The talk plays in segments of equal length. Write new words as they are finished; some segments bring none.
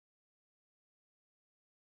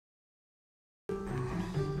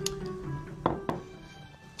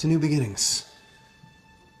to new beginnings.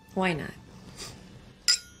 Why not?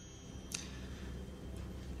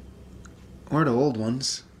 Or to old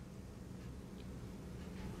ones.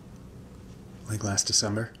 Like last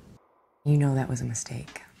December. You know that was a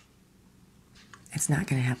mistake. It's not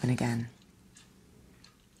gonna happen again.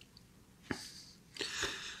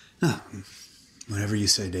 No, whatever you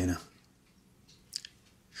say, Dana.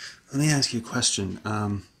 Let me ask you a question.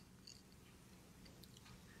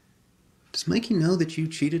 Does Mikey know that you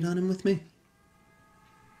cheated on him with me?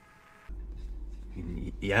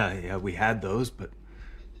 Yeah, we had those, but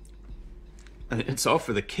it's all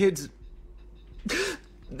for the kids.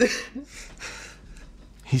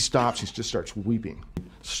 He stops, he just starts weeping.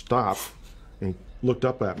 Stop, and he looked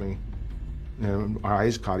up at me, and our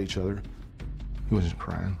eyes caught each other. He wasn't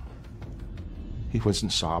crying. He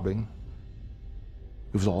wasn't sobbing.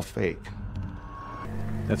 It was all fake.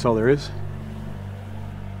 That's all there is?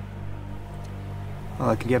 All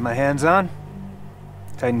I can get my hands on.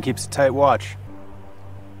 Titan keeps a tight watch.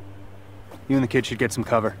 You and the kid should get some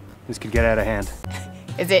cover. This could get out of hand.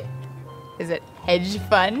 Is it hedge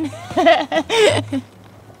fun?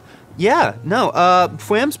 Yeah, no,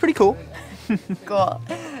 Fwam's pretty cool. Cool.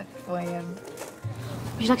 Flam.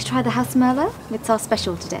 Would you like to try the house Merlot? It's our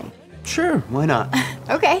special today. Sure, why not?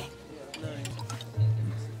 Okay.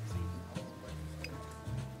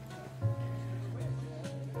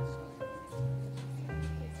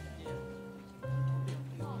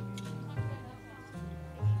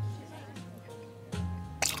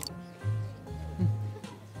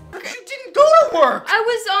 You didn't go to work! I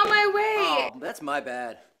was on my way. Oh, that's my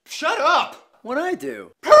bad. Shut up! What'd I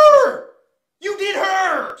do? Her! You did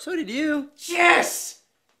her! So did you. Yes!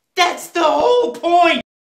 That's the whole point!